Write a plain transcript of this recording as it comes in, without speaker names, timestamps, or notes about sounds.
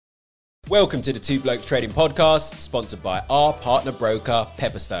Welcome to the Two Blokes Trading Podcast, sponsored by our partner broker,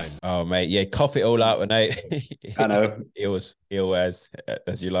 Pepperstone. Oh, mate, yeah, cough it all out, mate. I know. Ill as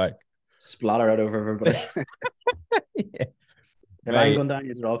you like. Splatter out over everybody. Yeah. If I'm Mate, going down,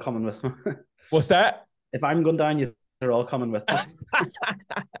 you're all coming with me. what's that? If I'm going down, you're all coming with me.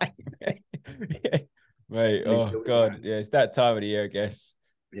 Mate, oh, God. Yeah, it's that time of the year, I guess.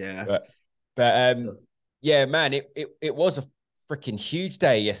 Yeah. But yeah, man, it was a freaking huge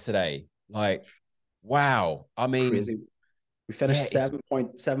day yesterday. Like, wow. I mean, Crazy. We finished yeah,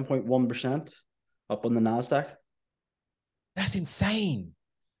 7.1% up on the NASDAQ. that's insane.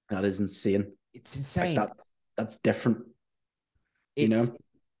 That is insane. It's Like insane. that's different, It's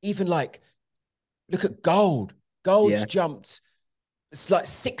even like, look at gold. Gold's Yeah. jumped. It's like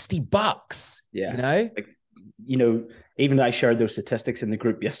 $60, Yeah. Like, even I shared those statistics in the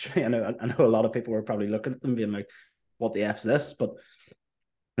group yesterday. I know a lot of people were probably looking at them being like, what the F's this? But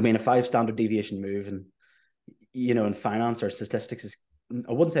I mean, a 5 standard deviation move and in finance or statistics is,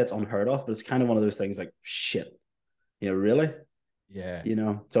 I wouldn't say it's unheard of, but it's kind of one of those things like, shit, really? Yeah.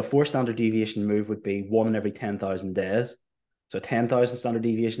 So a 4 standard deviation move would be 1 in every 10,000 days. So 10,000 standard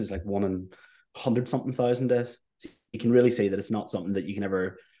deviation is like 1 in 100 something thousand days. So you can really see that it's not something that you can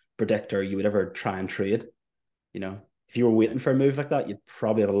ever predict or you would ever try and trade. If you were waiting for a move like that, you'd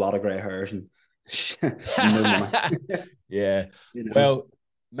probably have a lot of gray hairs and no money. Yeah. Well,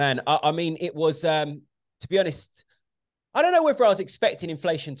 man, I mean, it was, to be honest, I don't know whether I was expecting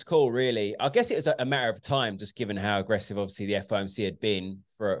inflation to cool, really. I guess it was a matter of time, just given how aggressive, obviously, the FOMC had been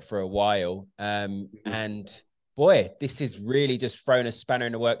for a while. And boy, this has really just thrown a spanner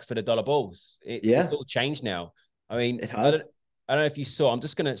in the works for the dollar bulls. It's all changed now. I mean, it has. I don't know if you saw. I'm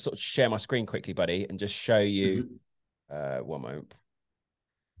just going to sort of share my screen quickly, buddy, and just show you. One moment.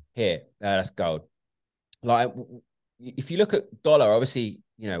 Here, that's gold. Like, if you look at dollar, obviously,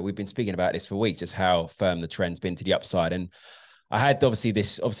 we've been speaking about this for weeks, just how firm the trend's been to the upside. And I had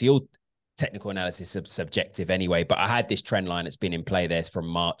obviously all technical analysis is subjective anyway, but I had this trend line that's been in play there from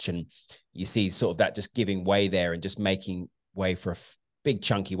March. And you see sort of that just giving way there and just making way for a big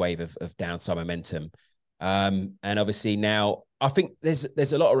chunky wave of downside momentum. And obviously now I think there's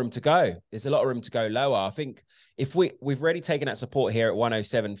a lot of room to go. There's a lot of room to go lower. I think if we've already taken that support here at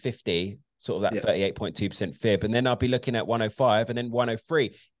 107.50, sort of that 38.2% fib, and then I'll be looking at 105 and then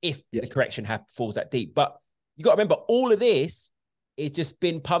 103 if the correction falls that deep. But you got to remember, all of this is just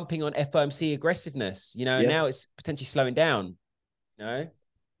been pumping on FOMC aggressiveness, now it's potentially slowing down,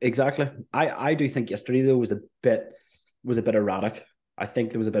 Exactly. I do think yesterday though was a bit erratic. I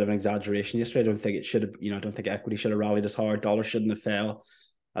think there was a bit of an exaggeration yesterday. I don't think it should have, I don't think equity should have rallied as hard. Dollar shouldn't have fell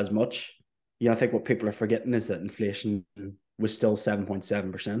as much. I think what people are forgetting is that inflation was still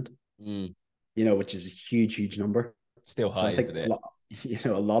 7.7%, which is a huge, huge number. Still high, isn't it?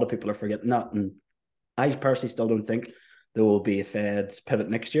 A lot of people are forgetting that. And I personally still don't think there will be a Fed pivot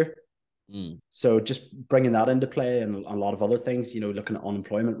next year. So just bringing that into play and a lot of other things, looking at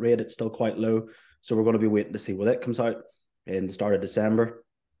unemployment rate, it's still quite low. So we're going to be waiting to see what that comes out in the start of December.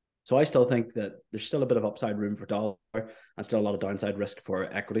 So I still think that there's still a bit of upside room for dollar and still a lot of downside risk for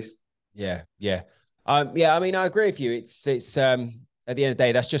equities. Yeah. I mean, I agree with you. It's at the end of the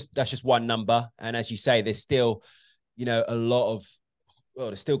day, that's just one number. And as you say, there's still,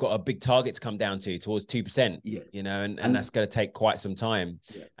 there's still got a big target to come down towards 2%, and that's going to take quite some time.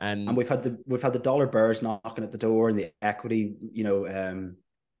 Yeah. And we've had the dollar bears knocking at the door and the equity,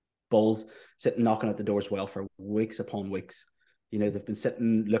 bulls sitting knocking at the door as well for weeks upon weeks. They've been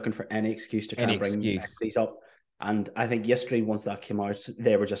sitting looking for any excuse to try and bring equities up. And I think yesterday, once that came out,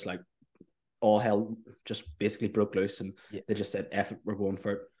 they were just like, all hell just basically broke loose, and they just said, F it, we're going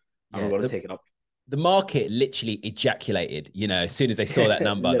for it, and we're going to take it up. The market literally ejaculated, as soon as they saw that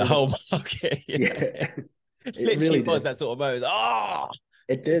number, the whole market. It literally really was that sort of moment.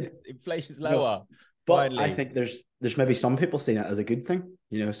 It did. Inflation's lower. But finally. I think there's maybe some people seeing it as a good thing.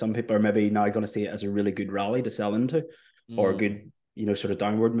 Some people are maybe now going to see it as a really good rally to sell into, or a good, sort of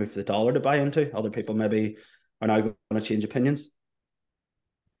downward move for the dollar to buy into. Other people maybe are now going to change opinions.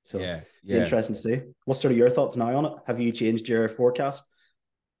 So interesting to see. What's sort of your thoughts now on it? Have you changed your forecast?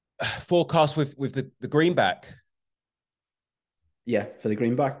 Forecast with the greenback? Yeah, for the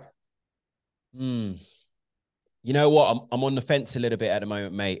greenback. You know what? I'm on the fence a little bit at the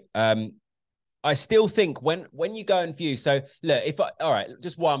moment, mate. I still think when you go and view, so look, all right,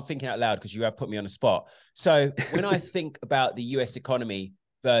 just while I'm thinking out loud, because you have put me on the spot. So when I think about the US economy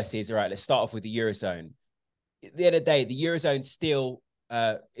versus, all right, let's start off with the Eurozone. At the end of the day, the Eurozone still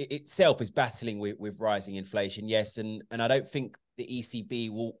itself is battling with rising inflation, yes. And I don't think the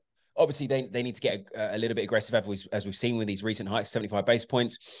ECB will, obviously they need to get a little bit aggressive as we've seen with these recent hikes, 75 basis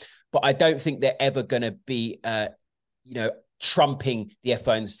points. but I don't think they're ever going to be, trumping the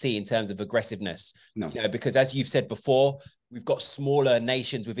FOMC in terms of aggressiveness. No. Because as you've said before, we've got smaller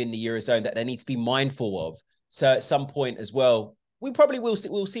nations within the Eurozone that they need to be mindful of. So at some point as well, we probably we'll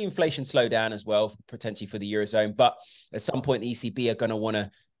see inflation slow down as well, potentially for the Eurozone. But at some point, the ECB are going to want to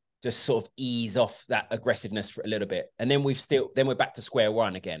just sort of ease off that aggressiveness for a little bit. And then we're back to square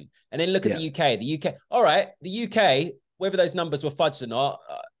one again. And then look at the UK. The UK, all right, the UK, whether those numbers were fudged or not,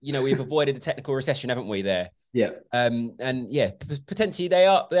 we've avoided a technical recession, haven't we, there? Yeah. Potentially they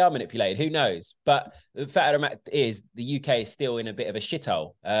are manipulated. Who knows? But the fact of the matter is the UK is still in a bit of a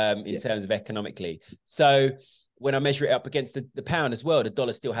shithole in terms of economically. So when I measure it up against the pound as well, the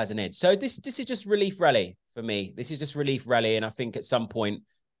dollar still has an edge. So this is just relief rally for me. This is just relief rally. And I think at some point,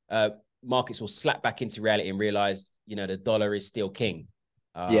 markets will slap back into reality and realize, the dollar is still king.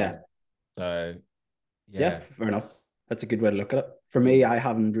 So, fair enough. That's a good way to look at it. For me, I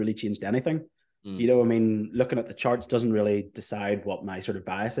haven't really changed anything. Looking at the charts doesn't really decide what my sort of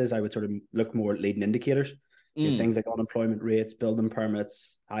bias is. I would sort of look more at leading indicators, things like unemployment rates, building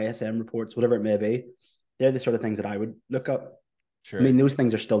permits, ISM reports, whatever it may be. They're the sort of things that I would look at. True. I mean, those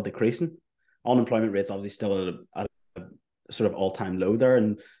things are still decreasing. Unemployment rates obviously still at a sort of all-time low there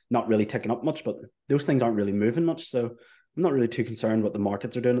and not really ticking up much, but those things aren't really moving much. So I'm not really too concerned what the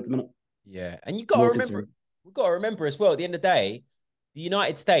markets are doing at the minute. Yeah. And we've got to remember as well, at the end of the day, the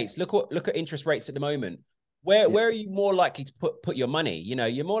United States, look at interest rates at the moment. Where are you more likely to put your money?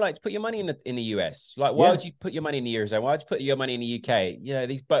 You're more likely to put your money in the US. Like, why would you put your money in the Eurozone? Why would you put your money in the UK?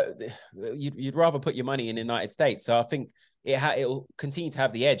 You'd rather put your money in the United States. So I think it'll continue to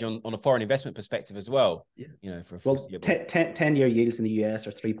have the edge on a foreign investment perspective as well. Yeah. 10-year yields in the US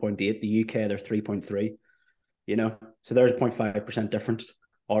are 3.8. The UK, they're 3.3. So they're 0.5% difference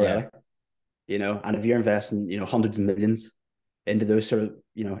already. And if you're investing, hundreds of millions into those sort of,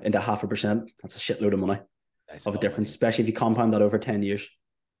 into 0.5%, that's a shitload of money of a difference, especially if you compound that over 10 years.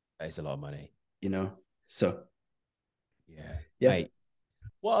 That's a lot of money. So. Yeah. Mate,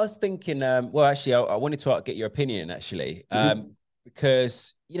 what I was thinking, I wanted to get your opinion actually,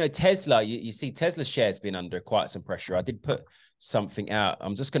 because, Tesla, you see Tesla shares been under quite some pressure. I did put something out.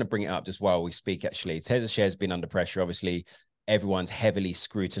 I'm just going to bring it up just while we speak, actually. Tesla shares been under pressure. Obviously, everyone's heavily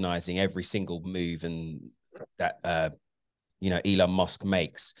scrutinizing every single move and that, Elon Musk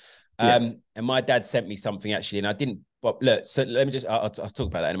makes. And my dad sent me something actually, and I didn't, but look, so let me just, I'll talk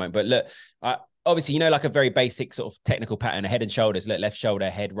about that in a moment. But look, obviously, like a very basic sort of technical pattern, head and shoulders, look, left shoulder,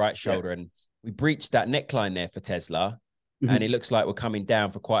 head, right shoulder. And we breached that neckline there for Tesla. And it looks like we're coming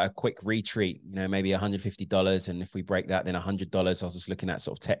down for quite a quick retreat, maybe $150. And if we break that, then $100. I was just looking at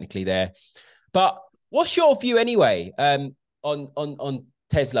sort of technically there. But what's your view anyway on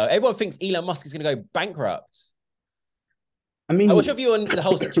Tesla? Everyone thinks Elon Musk is going to go bankrupt. I mean, what's your view on the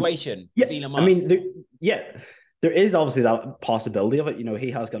whole situation with Elon Musk? I mean, there is obviously that possibility of it.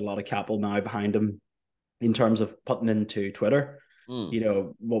 He has got a lot of capital now behind him in terms of putting into Twitter.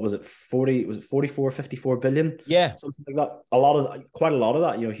 What was it? 44, 54 billion? Yeah. Something like that. Quite a lot of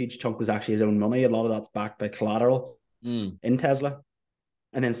that, a huge chunk was actually his own money. A lot of that's backed by collateral in Tesla.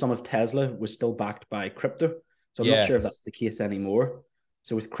 And then some of Tesla was still backed by crypto. So I'm not sure if that's the case anymore.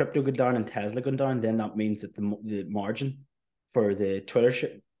 So with crypto going down and Tesla going down, then that means that the margin for the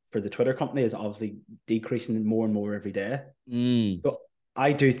Twitter company is obviously decreasing more and more every day. But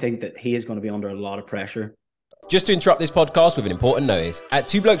I do think that he is going to be under a lot of pressure. Just to interrupt this podcast with an important notice. At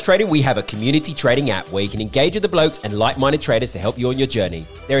Two Blokes Trading, we have a community trading app where you can engage with the blokes and like-minded traders to help you on your journey.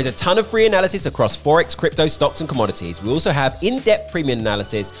 There is a ton of free analysis across Forex, crypto, stocks, and commodities. We also have in-depth premium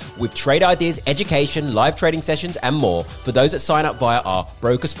analysis with trade ideas, education, live trading sessions, and more for those that sign up via our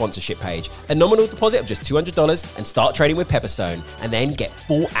broker sponsorship page. A nominal deposit of just $200 and start trading with Pepperstone, and then get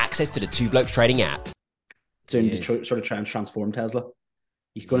full access to the Two Blokes Trading app. Soon to sort of try and transform Tesla.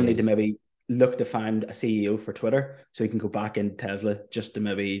 He's going to need to maybe look to find a CEO for Twitter so he can go back into Tesla just to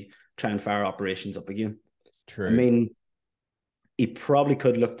maybe try and fire operations up again. True. I mean, he probably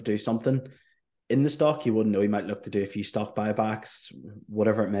could look to do something in the stock. You wouldn't know. He might look to do a few stock buybacks,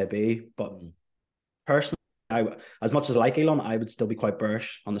 whatever it may be. But personally, as much as I like Elon, I would still be quite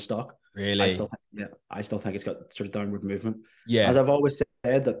bearish on the stock. Really? I still think it's got sort of downward movement. Yeah. As I've always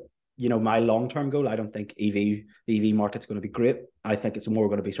said that, my long-term goal, I don't think the EV market's going to be great. I think it's more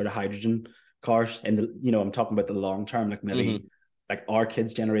going to be sort of hydrogen cars. And I'm talking about the long term, like maybe like our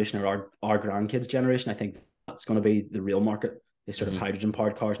kids' generation or our grandkids' generation. I think that's going to be the real market. Is sort of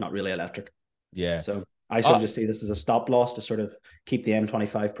hydrogen-powered cars, not really electric. Yeah. So I sort of just see this as a stop loss to sort of keep the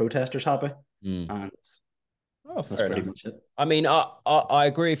M25 protesters happy. And Oh, That's fair pretty enough. much it. I mean, I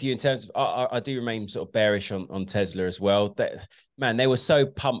agree with you in terms of I do remain sort of bearish on Tesla as well. That man, they were so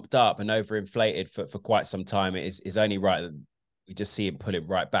pumped up and overinflated for quite some time. It is only right that we just see it pull it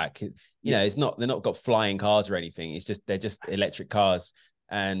right back. You know, it's not they're not got flying cars or anything. It's just they're just electric cars.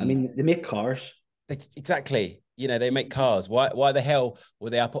 I And mean, they make cars. exactly, you know, they make cars. Why the hell were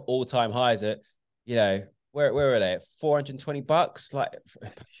they up at all-time highs at, you know, where are they at $420? Like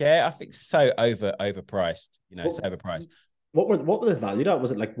share, I think so overpriced. You know, it's What overpriced. what were they valued at?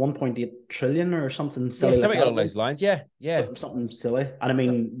 Was it like 1.8 trillion or something Yeah, silly like something that? along those lines. Yeah, yeah. Something silly. And I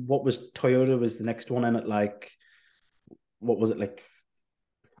mean, what was Toyota was the next one in at like what was it like?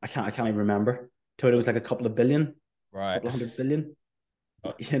 I can't even remember. Toyota was like a couple of billion, a Right. couple of 100 billion.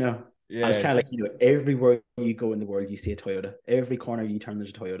 You know, and it's Yeah, kind of like everywhere you go in the world, you see a Toyota. Every corner you turn, there's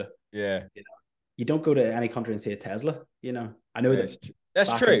a Toyota. yeah. You know, you don't go to any country and see a Tesla. You know, I know Yeah, that that's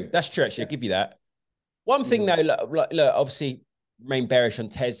back true. in That's true. Actually, yeah, I'll give you that. One you thing know, though, look, obviously remain bearish on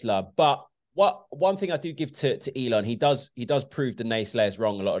Tesla, but one thing I do give to Elon, he does prove the naysayers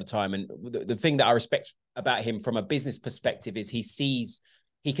wrong a lot of the time. And the thing that I respect about him from a business perspective is he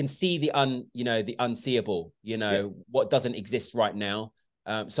can see the unseeable, yeah, what doesn't exist right now.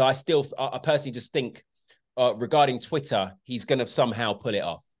 So I personally just think regarding Twitter, he's going to somehow pull it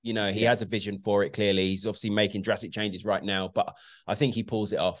off. You know, he yeah, has a vision for it. Clearly, he's obviously making drastic changes right now, but I think he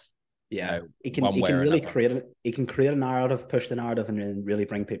pulls it off. You yeah. know, He can one he way can or really another. create it. He can create a narrative, push the narrative, and then really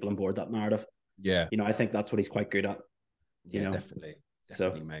bring people on board that narrative. Yeah, You know, I think that's what he's quite good at. You yeah, know, definitely, so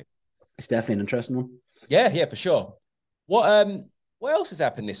definitely, mate. it's definitely an interesting one. Yeah, yeah, for sure. What what else has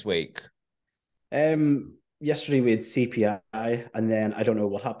happened this week? Yesterday we had CPI, and then I don't know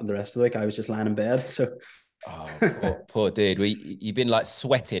what happened the rest of the week. I was just lying in bed, so Oh, poor dude. You've been like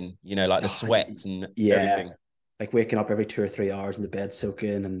sweating, like the sweats and yeah, everything. like waking up every 2 or 3 hours in the bed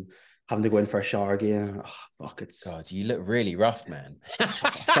soaking and having to go in for a shower again. Oh, fuck, it's God, you look really rough, man.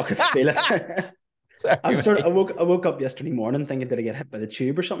 fucking feel it. Sorry, I was sort of mate. I woke up yesterday morning thinking, did I get hit by the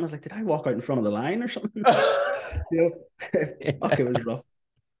tube or something? I was like, did I walk out in front of the line or something? you fuck, it was rough.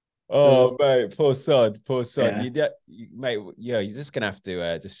 Oh, So mate, poor sod, poor sod. yeah, Mate, yeah, you're just gonna have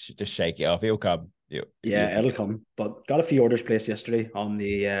to just shake it off. He'll come. You'll yeah, be it'll come. But got a few orders placed yesterday on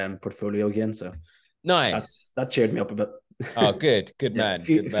the portfolio again, so nice. that cheered me up a bit. Oh, good, good Yeah, man,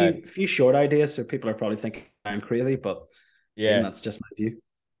 good man. few short ideas, so people are probably thinking I'm crazy, but again, Yeah, that's just my view.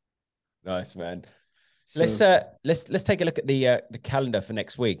 nice man. Let's So let's take a look at the calendar for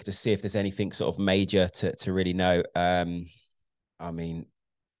next week to see if there's anything sort of major to really know. I mean,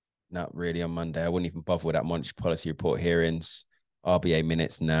 not really on Monday. I wouldn't even bother with that monetary policy report hearings, RBA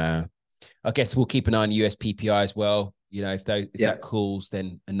minutes. No, I guess we'll keep an eye on USPPI as well. If yeah, that cools,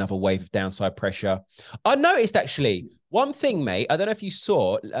 then another wave of downside pressure. I noticed actually one thing, mate. I don't know if you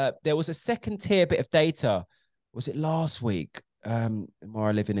saw. There was a second tier bit of data. Was it last week?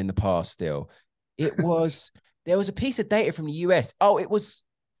 More living in the past still. It was there was a piece of data from the US. Oh, it was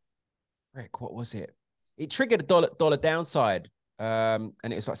Rick. What was it? It triggered a dollar downside. And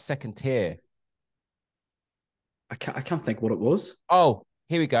it was like second tier. I can't think what it was. Oh,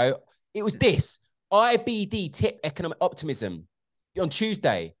 here we go. It was this IBD tip economic optimism on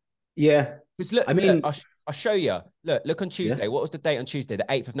Tuesday. Yeah, Because I look, mean, I'll show you. Look on yeah, Tuesday. What was the date on Tuesday? The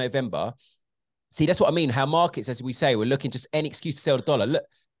 8th of November. See, that's what I mean. How markets, as we say, we're looking just any excuse to sell the dollar. Look,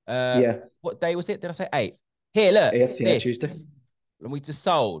 yeah, what day was it? Did I say 8th? Here, look, AFPI this. Tuesday. And we just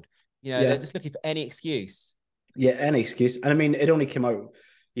sold. They're Yeah, just looking for any excuse. yeah, any excuse. And I mean, it only came out,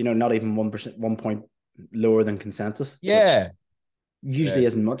 not even 1%, 1 point lower than consensus, which Yeah. usually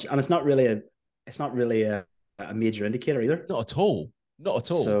Yes. isn't much, and it's not really a major indicator either. Not at all. Not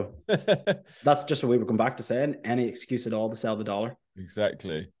at all. So that's just what we were going back to saying. Any excuse at all to sell the dollar,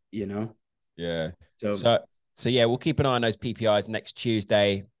 Exactly. you know. Yeah. So So yeah, we'll keep an eye on those PPIs next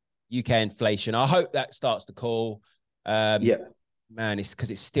Tuesday. UK inflation. I hope that starts to cool. yeah, Man, it's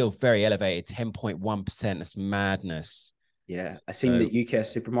because it's still very elevated, 10.1%. That's madness. yeah. I seen So that UK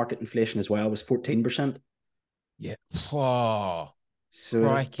supermarket inflation as well was 14%. yeah. Oh, So, but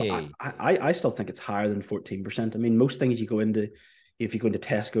crikey. I still think it's higher than 14%. I mean, most things you go into, if you go into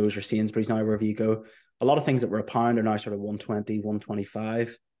Tesco's or Sainsbury's now, wherever you go, a lot of things that were a pound are now sort of 120,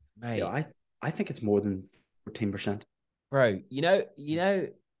 125. Mate. I think it's more than 14%. Bro,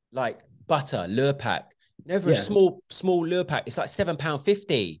 like butter, lure pack. For a Yeah. small lure pack, it's like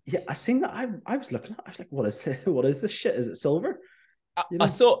 £7.50. Yeah. I seen that. I was looking at I was like, what is what is this shit? Is it silver? You I know,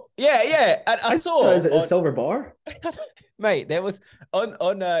 saw, yeah, and I I thought, saw is it a on, silver bar? mate, there was on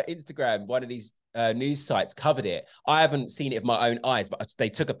Instagram, one of these news sites covered it. I haven't seen it with my own eyes, but they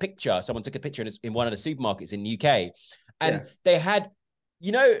took a picture. Someone took a picture in one of the supermarkets in the UK, and Yeah. they had,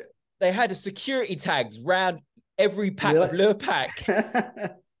 they had a security tags round every pack of Really? lure pack.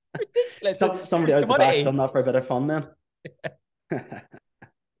 Ridiculous. A Somebody serious out the back's commodity. done that for a bit of fun then.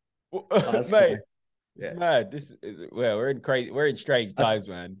 Oh, that's Mate, funny. it's Yeah. mad. This is, well, we're in strange That's times,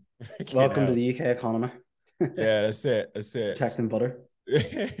 man. Freaking welcome to hell. the UK economy. Yeah, that's it. That's it. Protecting butter.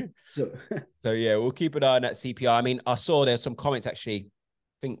 So So yeah, we'll keep an eye on that CPI. I mean, I saw there's some comments actually,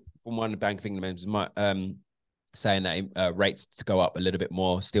 I think from one of the Bank of England members, saying that rates to go up a little bit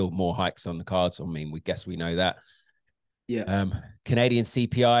more, still more hikes on the cards. I mean, we guess we know that. yeah. Canadian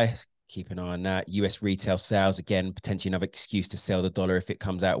CPI, keep an eye on that. US retail sales, again, potentially another excuse to sell the dollar if it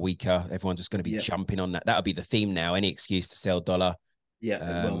comes out weaker. Everyone's just going to be Yeah. jumping on that. That'll be the theme now. Any excuse to sell dollar.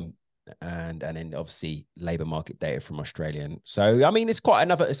 Yeah, it will. And then obviously labor market data from Australia. And so I mean, it's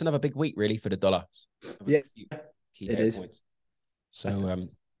another big week really for the dollar. Yeah, Key it data is. points. So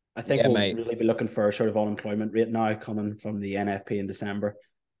I think yeah, we'll mate. really be looking for a sort of unemployment rate now coming from the NFP in December.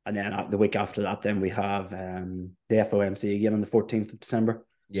 And then the week after that, then we have the FOMC again on the 14th of December.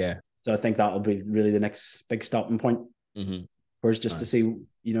 Yeah. So I think that'll be really the next big stopping point for us just to see,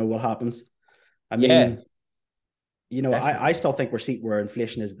 what happens. I Yeah, mean, I still think we're seeing where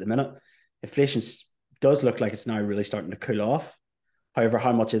inflation is at the minute. Inflation does look like it's now really starting to cool off. However,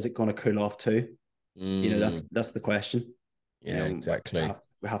 how much is it going to cool off to? That's the question. Yeah, exactly.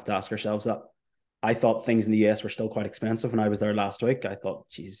 We have to ask ourselves that. I thought things in the US were still quite expensive when I was there last week. I thought,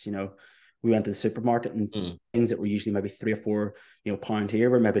 geez, we went to the supermarket and things that were usually maybe £3 or £4, pound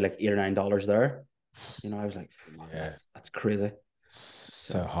here were maybe like $8 or $9 there. I was like, yeah, that's crazy.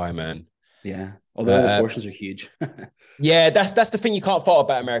 So high, man. Yeah. Although the portions are huge. Yeah, that's the thing you can't fault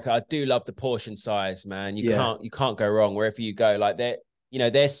about America. I do love the portion size, man. You can't go wrong wherever you go. Like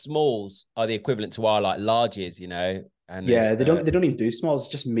their smalls are the equivalent to our like larges, And yeah, they don't even do smalls.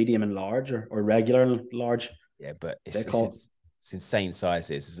 It's just medium and large or regular and large. Yeah, but it's insane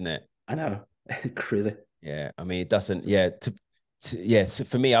sizes, isn't it? I know. Crazy. Yeah, I mean it doesn't. Yeah, so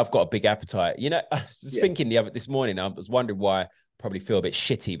for me, I've got a big appetite. I was thinking this morning. I was wondering why I probably feel a bit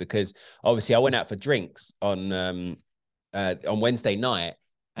shitty because obviously I went out for drinks on Wednesday night,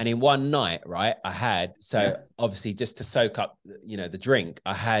 and in one night, right, I had obviously just to soak up, the drink.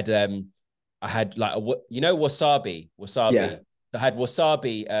 I had like wasabi. Yeah. I had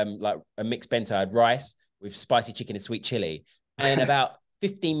wasabi, like a mixed bento. I had rice with spicy chicken and sweet chili, and about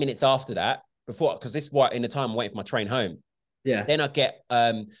 15 minutes after that, because this is what in the time I'm waiting for my train home. Yeah. Then I get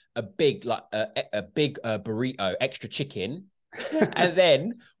a big burrito, extra chicken. And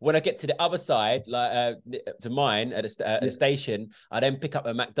then when I get to the other side, like to mine at a station, I then pick up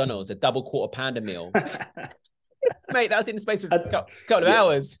a McDonald's, a double quarter pounder meal. Mate, that was in the space of a couple of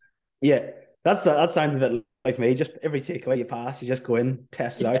hours. Yeah, that sounds a bit like me. Just every takeaway you pass, you just go in,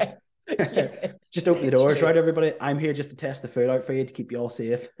 test it out. Just open the doors, right, everybody? I'm here just to test the food out for you to keep you all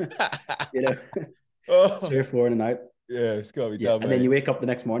safe. 3 or 4 in and out. Yeah, it's gotta be done. And then you wake up the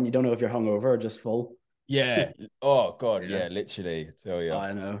next morning, you don't know if you're hungover or just full. Yeah. Oh God. Yeah. Literally. I tell you.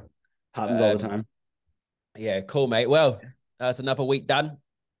 I know. Happens all the time. Yeah. Cool, mate. Well, that's another week done.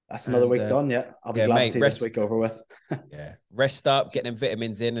 That's another week done. Yeah. I'll be glad to see this week over with. Yeah. Rest up, get them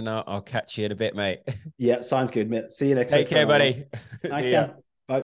vitamins in, and I'll catch you in a bit, mate. Yeah. Sounds good, mate. See you next week. Take care, buddy. Thanks, Ken.